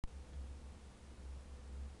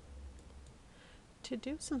To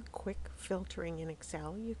do some quick filtering in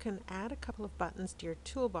Excel, you can add a couple of buttons to your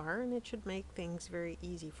toolbar and it should make things very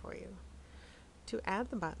easy for you. To add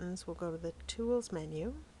the buttons, we'll go to the Tools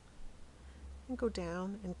menu and go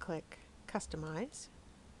down and click Customize.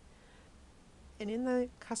 And in the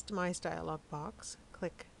Customize dialog box,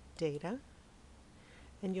 click Data,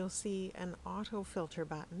 and you'll see an AutoFilter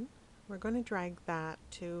button. We're going to drag that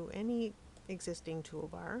to any existing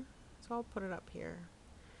toolbar, so I'll put it up here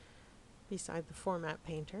beside the Format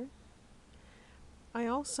Painter. I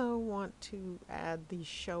also want to add the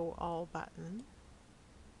Show All button,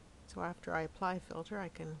 so after I apply filter I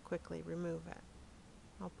can quickly remove it.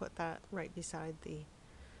 I'll put that right beside the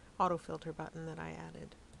AutoFilter button that I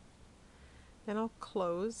added. Then I'll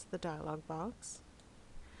close the dialog box,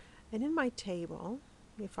 and in my table,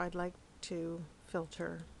 if I'd like to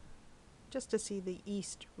filter just to see the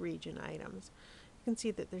East region items, you can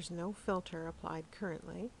see that there's no filter applied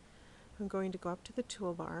currently. I'm going to go up to the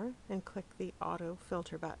toolbar and click the Auto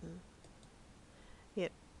Filter button.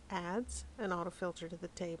 It adds an auto filter to the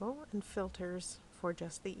table and filters for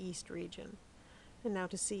just the East region. And now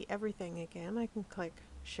to see everything again, I can click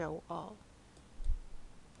Show All.